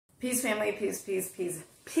Peace, family. Peace, peace, peace,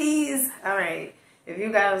 peace. All right. If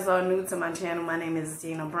you guys are new to my channel, my name is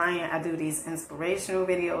Gina Bryant. I do these inspirational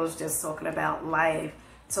videos just talking about life,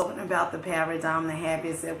 talking about the paradigm, the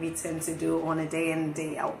habits that we tend to do on a day in and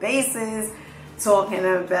day out basis, talking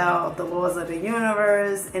about the laws of the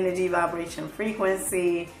universe, energy, vibration,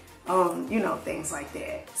 frequency, things like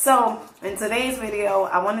that. So in today's video,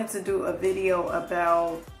 I wanted to do a video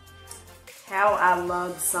about how I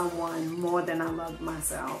love someone more than I love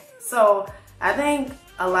myself. So I think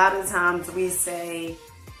a lot of times we say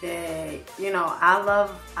that,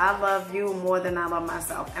 I love you more than I love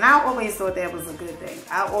myself. And I always thought that was a good thing.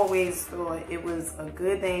 I always thought it was a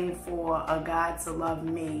good thing for a God to love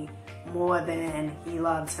me more than he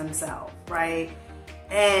loves himself, right?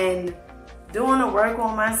 And doing the work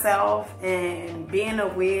on myself and being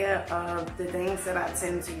aware of the things that I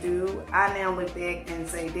tend to do, I now look back and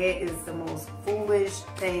say that is the most foolish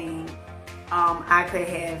thing I could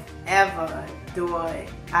have ever done,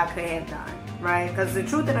 right? Because the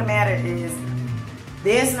truth of the matter is,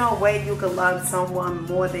 there's no way you could love someone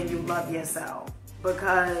more than you love yourself.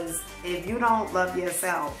 Because if you don't love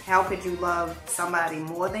yourself, how could you love somebody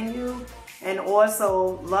more than you? And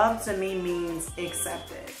also, love to me means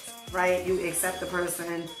acceptance, right? You accept the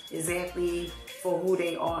person exactly for who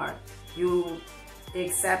they are. You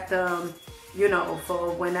accept them,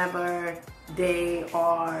 for whenever they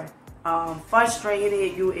are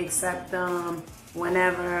frustrated. You accept them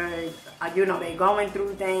whenever, they're going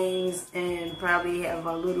through things and probably have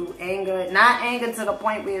a little anger. Not anger to the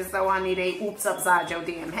point where it's so, honey, they oops upside your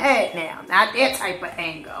damn head now. Not that type of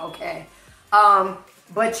anger, okay?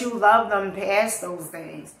 But you love them past those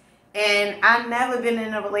things. And I've never been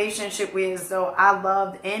in a relationship where so I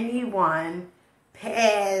loved anyone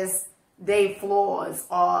past their flaws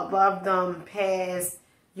or loved them past,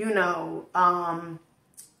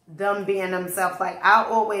 them being themselves. Like, I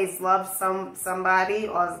always loved somebody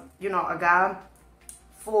or, a guy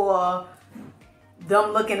for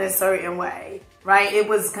them looking a certain way, right? It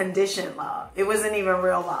was conditioned love. It wasn't even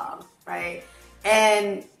real love, right?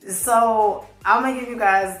 And so I'm going to tell you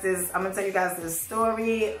guys this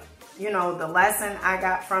story, the lesson I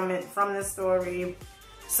got from the story.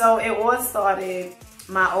 So it all started,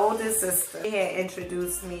 my oldest sister, he had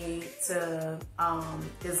introduced me to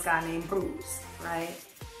this guy named Bruce, right?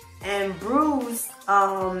 And Bruce,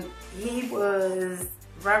 he was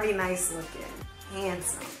very nice looking,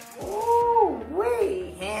 handsome. Ooh,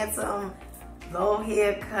 wee, handsome, low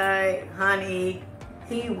haircut, honey.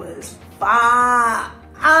 He was fine,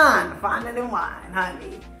 finer than wine,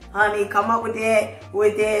 honey. Honey, come up with that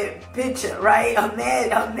picture, right?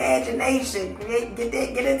 Imagination. Get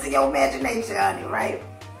into your imagination, honey, right?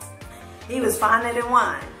 He was finer than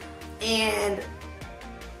wine. And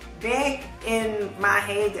back in my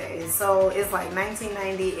heyday, so it's like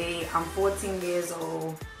 1998, I'm 14 years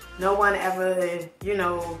old. No one ever,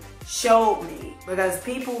 showed me, because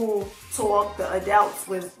people talk, the adults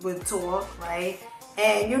would talk, right?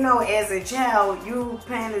 And as a child, you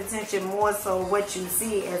paying attention more so what you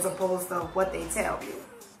see as opposed to what they tell you.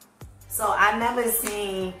 So I never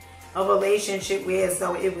seen a relationship where as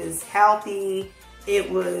though it was healthy, it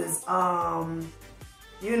was,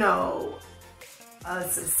 a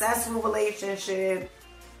successful relationship.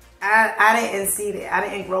 I didn't see that. I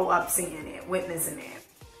didn't grow up seeing it, witnessing it.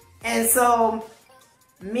 And so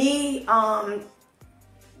me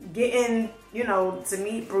getting, to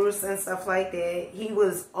meet Bruce and stuff like that, he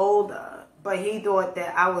was older, but he thought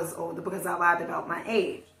that I was older because I lied about my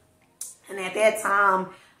age. And at that time,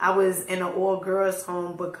 I was in an all-girls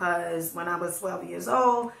home because when I was 12 years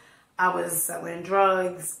old, I was selling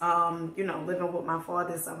drugs, living with my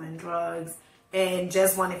father, selling drugs, and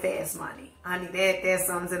just wanted fast money. Honey, that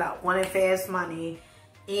sums it up. Wanted fast money.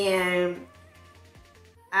 And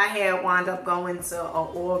I had wound up going to an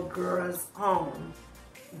all-girls home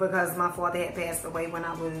because my father had passed away when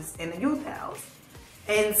I was in a youth house.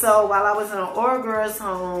 And so while I was in an all-girls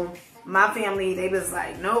home, my family, they was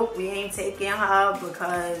like, nope, we ain't taking her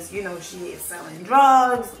because, she is selling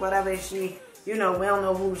drugs, whatever she, we don't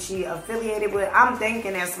know who she affiliated with. I'm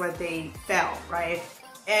thinking that's what they felt, right?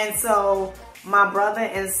 And so my brother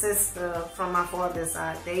and sister from my father's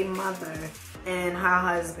side, their mother and her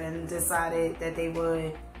husband decided that they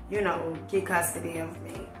would, get custody of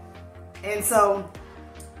me. And so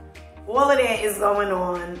all of that is going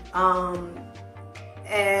on.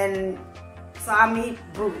 And so I meet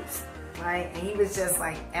Bruce, right? And he was just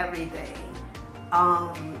like everything.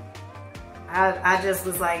 I just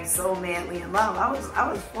was like so madly in love. I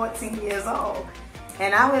was 14 years old.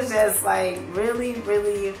 And I was just like really,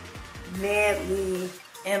 really madly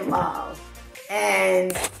in love.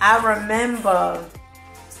 And I remember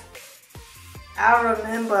I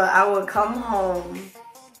remember I would come home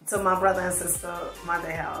to my brother and sister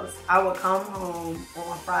mother house. I would come home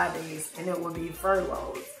on Fridays and it would be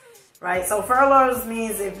furloughs, right? So furloughs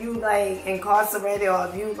means if you like incarcerated or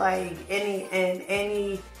if you like in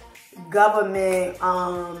any government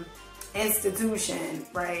institution,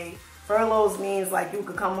 right? Furloughs means like you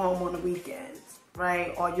could come home on the weekends,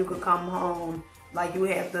 right? Or you could come home like you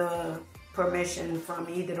have the permission from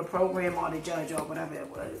either the program or the judge or whatever it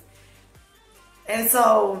was. And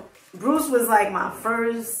so Bruce was like my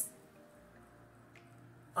first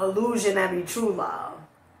illusionary true love,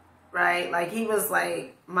 right? Like he was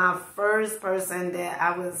like my first person that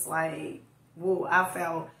I was like, whoa, I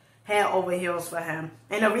felt head over heels for him.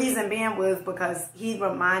 And the reason being was because he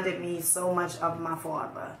reminded me so much of my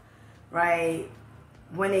father, right?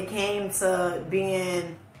 When it came to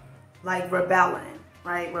being like rebelling,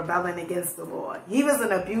 right? Rebelling against the Lord. He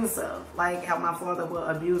wasn't abusive like how my father would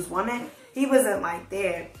abuse women. He wasn't like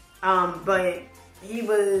that. But he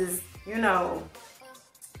was, you know,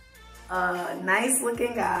 a nice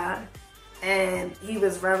looking guy and he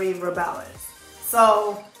was very rebellious.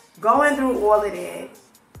 So going through all of that,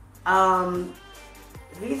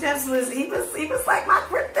 he was like my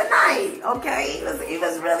kryptonite, okay? He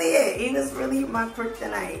was really it. He was really my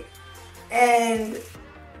kryptonite. And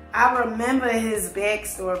I remember his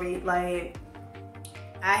backstory, like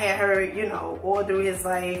I had heard, you know, all through his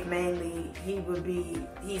life, mainly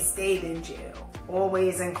he stayed in jail,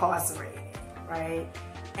 always incarcerated, right?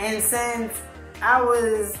 And since I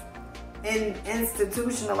was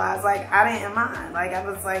institutionalized, like I didn't mind. Like I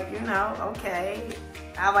was like, you know, okay,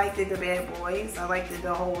 I liked it, the bad boys. I liked it,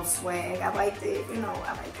 the whole swag. I liked it, you know,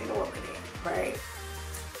 I liked it all of it, right?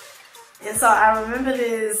 And so I remember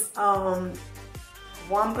this,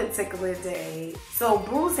 one particular day. So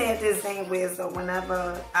Bruce had this thing where so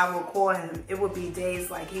whenever I would call him, it would be days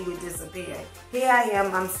like he would disappear. Here I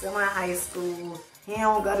am, I'm still in high school. He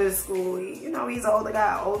don't go to school. You know, he's an older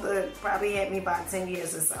guy, probably had me about 10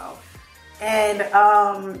 years or so. And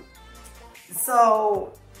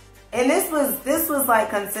and this was like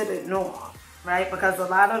considered norm, right? Because a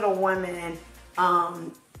lot of the women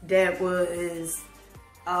that was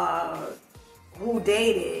who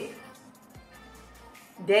dated,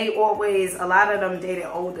 a lot of them dated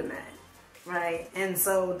older men, right? And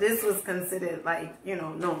so this was considered like, you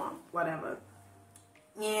know, norm, whatever.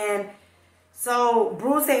 And so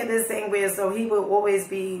Bruce had this thing where so he would always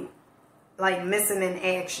be like missing in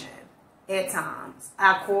action at times.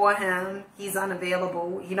 I call him, he's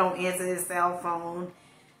unavailable, he don't answer his cell phone,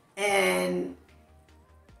 and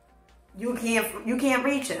you can't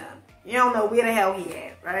reach him. You don't know where the hell he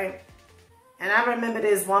at, right? And I remember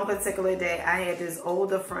this one particular day, I had this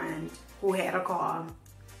older friend who had a car,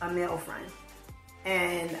 a male friend.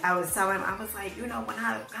 And I was telling him, I was like, you know, when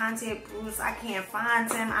I contact Bruce, I can't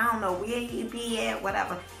find him. I don't know where he be at,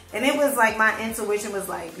 whatever. And it was like, my intuition was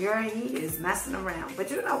like, girl, he is messing around.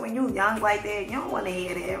 But you know, when you young like that, you don't want to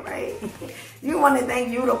hear that, right? You want to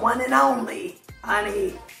think you the one and only.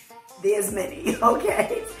 Honey, there's many,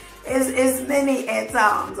 okay? It's many at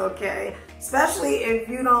times, okay? Especially if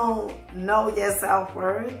you don't know your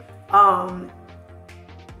self-worth.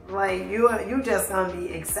 Like you just gonna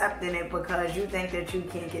be accepting it because you think that you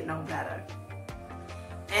can't get no better.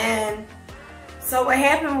 And so what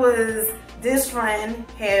happened was this friend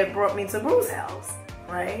had brought me to Bruce's house,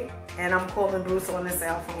 right? And I'm calling Bruce on the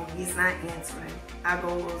cell phone. He's not answering. I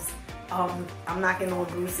goes, I'm knocking on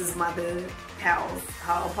Bruce's mother's house,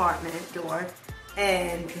 her apartment door,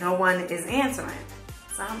 and no one is answering.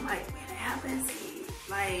 So I'm like, where the hell is he?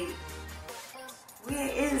 Like, where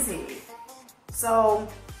is he? So,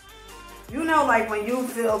 you know, like when you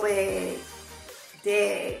feel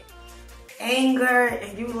that anger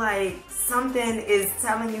and you like something is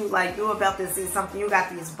telling you like you're about to see something, you got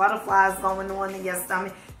these butterflies going on in your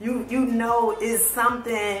stomach, you know it's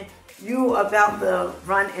something, you about to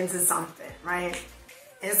run into something, right?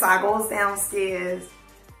 And so I goes downstairs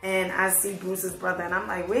and I see Bruce's brother and I'm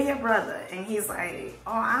like, where your brother? And he's like,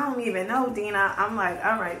 oh, I don't even know, Dina. I'm like,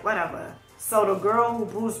 all right, whatever. So the girl who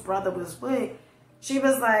Bruce's brother was with, she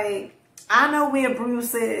was like, I know where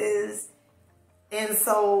Bruce is. And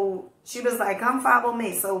so she was like, come follow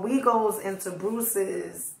me. So we goes into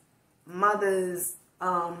Bruce's mother's,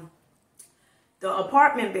 the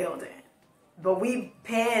apartment building. But we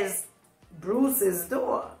passed Bruce's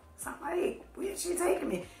door. So I'm like, where's she taking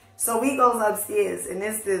me? So we goes upstairs and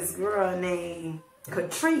it's this girl named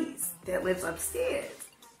Catrice that lives upstairs.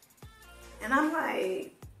 And I'm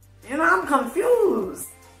like, you know, I'm confused.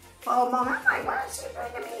 For a moment, I'm like, why is she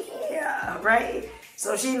bringing me here, right?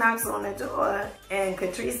 So she knocks on the door, and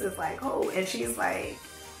Catrice is like, oh, and she's like,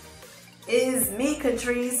 is meet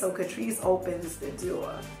Catrice. So Catrice opens the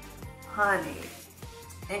door, honey.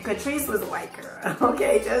 And Catrice was a white girl,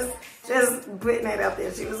 okay? Just putting that out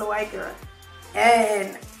there. She was a white girl.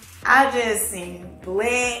 And I just seen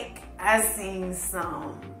black. I seen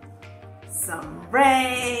some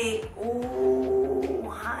red. Ooh,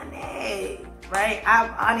 honey. Right?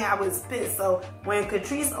 I was pissed. So when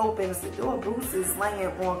Catrice opens the door, Bruce is laying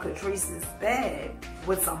on Catrice's bed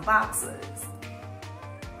with some boxers.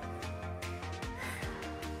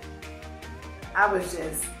 I was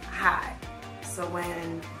just hot. So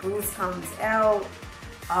when Bruce comes out,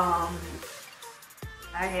 I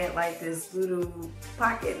had like this little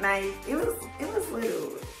pocket knife. It was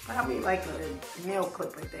little, probably like a nail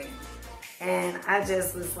clipper thing. And I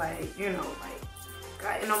just was like, you know, like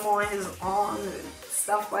cutting him on his arm and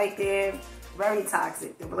stuff like that. Very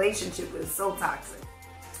toxic. The relationship was so toxic.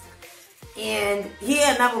 And he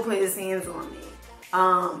had never put his hands on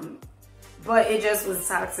me. But it just was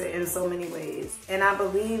toxic in so many ways. And I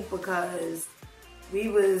believe because we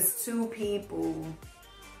was two people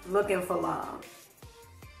looking for love.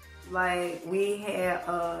 Like we had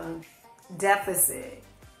a deficit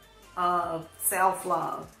of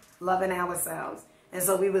self-love, loving ourselves. And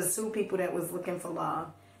so we was two people that was looking for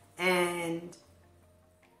love. And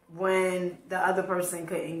when the other person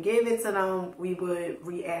couldn't give it to them, we would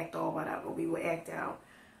react or whatever. We would act out.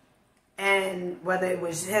 And whether it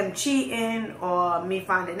was him cheating or me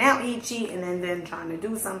finding out he cheating and then trying to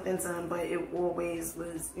do something to him, but it always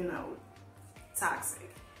was, you know, toxic.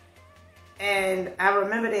 And I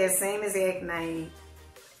remember that same exact night,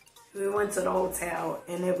 we went to the hotel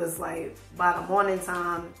and it was like by the morning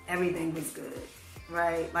time, everything was good,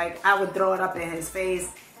 right? Like I would throw it up in his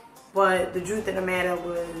face, but the truth of the matter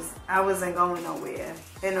was I wasn't going nowhere.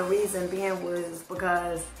 And the reason being was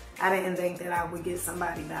because I didn't think that I would get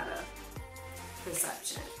somebody better.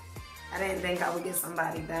 Perception. I didn't think I would get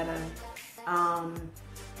somebody better. I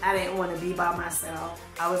didn't want to be by myself.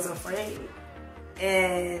 I was afraid.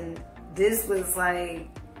 And this was like,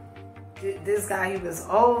 this guy, he was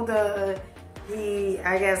older. He,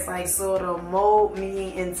 I guess, like sort of molded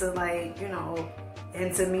me into like, you know,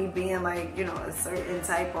 into me being like, you know, a certain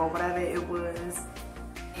type or whatever it was.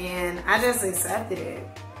 And I just accepted it.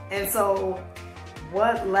 And so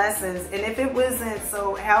what lessons, and if it wasn't,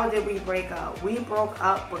 so how did we break up? We broke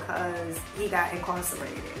up because he got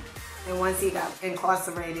incarcerated. And once he got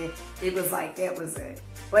incarcerated, it was like, that was it.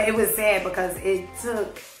 But it was sad because it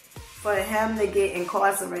took for him to get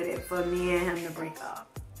incarcerated for me and him to break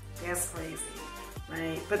up. That's crazy,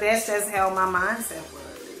 right? But that's just how my mindset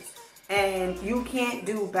was. And you can't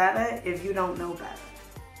do better if you don't know better,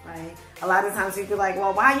 right? A lot of times people are like,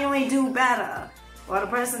 well, why you ain't do better? Well, the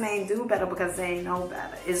person ain't do better because they ain't know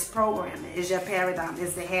better. It's programming. It's your paradigm.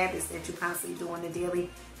 It's the habits that you constantly do on a daily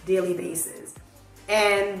basis.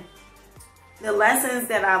 And the lessons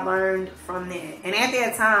that I learned from that. And at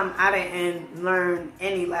that time, I didn't learn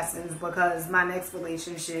any lessons because my next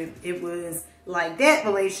relationship, it was like that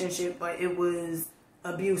relationship, but it was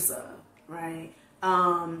abusive, right?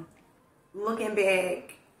 Looking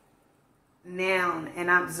back now and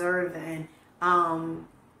observing,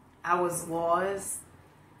 I was lost.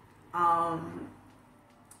 I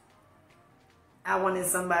wanted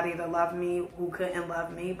somebody to love me who couldn't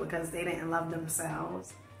love me because they didn't love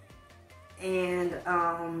themselves. And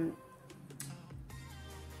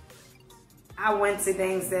I went to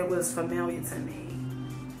things that was familiar to me,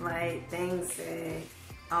 right? Things that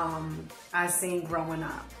I seen growing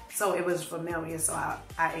up. So it was familiar, so I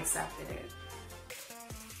accepted it.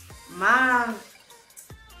 My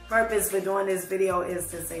purpose for doing this video is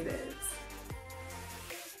to say this.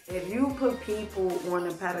 If you put people on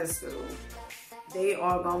a pedestal, they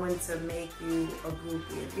are going to make you a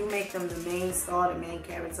groupie. If you make them the main star, the main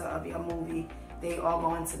character of your movie, they are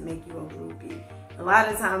going to make you a groupie. A lot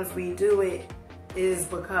of times we do it is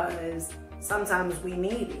because sometimes we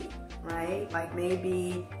need it, right? Like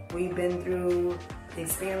maybe we've been through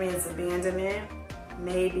experience abandonment.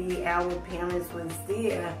 Maybe our parents was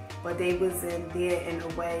there, but they wasn't there in a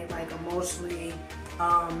way like emotionally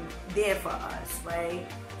there for us, right?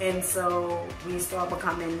 And so we start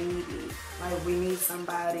becoming needy. Like we need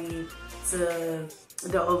somebody to,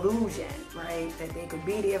 the illusion, right? That they could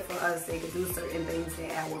be there for us, they could do certain things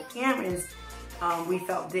that our parents we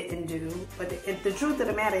felt didn't do. But the truth of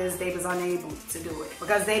the matter is they was unable to do it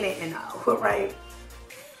because they didn't know, right?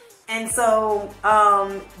 And so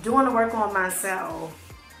doing the work on myself,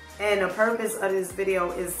 and the purpose of this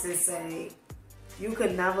video is to say, you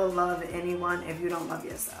could never love anyone if you don't love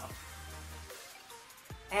yourself.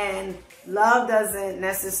 And love doesn't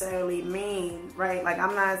necessarily mean, right? Like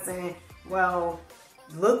I'm not saying, well,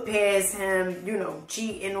 look past him, you know,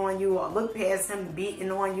 cheating on you, or look past him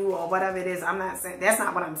beating on you, or whatever it is. I'm not saying, that's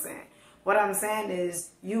not what I'm saying. What I'm saying is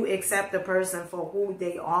you accept the person for who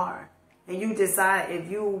they are, and you decide if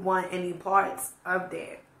you want any parts of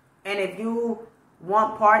that. And if you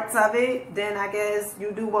want parts of it, then I guess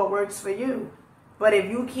you do what works for you. But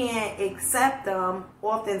if you can't accept them,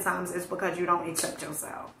 oftentimes it's because you don't accept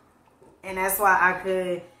yourself. And that's why I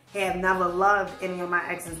could have never loved any of my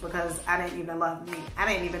exes, because I didn't even love me. I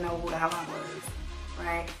didn't even know who the hell I was,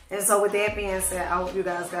 right? And so with that being said, I hope you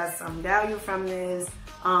guys got some value from this.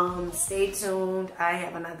 Stay tuned. I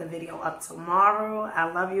have another video up tomorrow.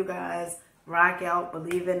 I love you guys. Rock out.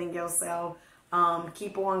 Believe in yourself.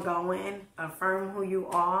 Keep on going. Affirm who you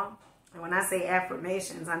are. And when I say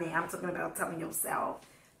affirmations, I mean, I'm talking about telling yourself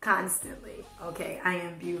constantly, okay, I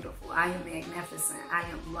am beautiful, I am magnificent, I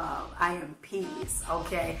am love, I am peace,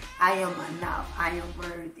 okay, I am enough, I am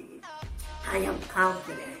worthy, I am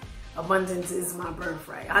confident, abundance is my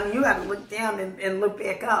birthright. I mean, you got to look down and look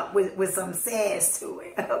back up with some sass to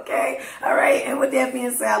it, okay, all right, and with that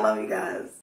being said, I love you guys.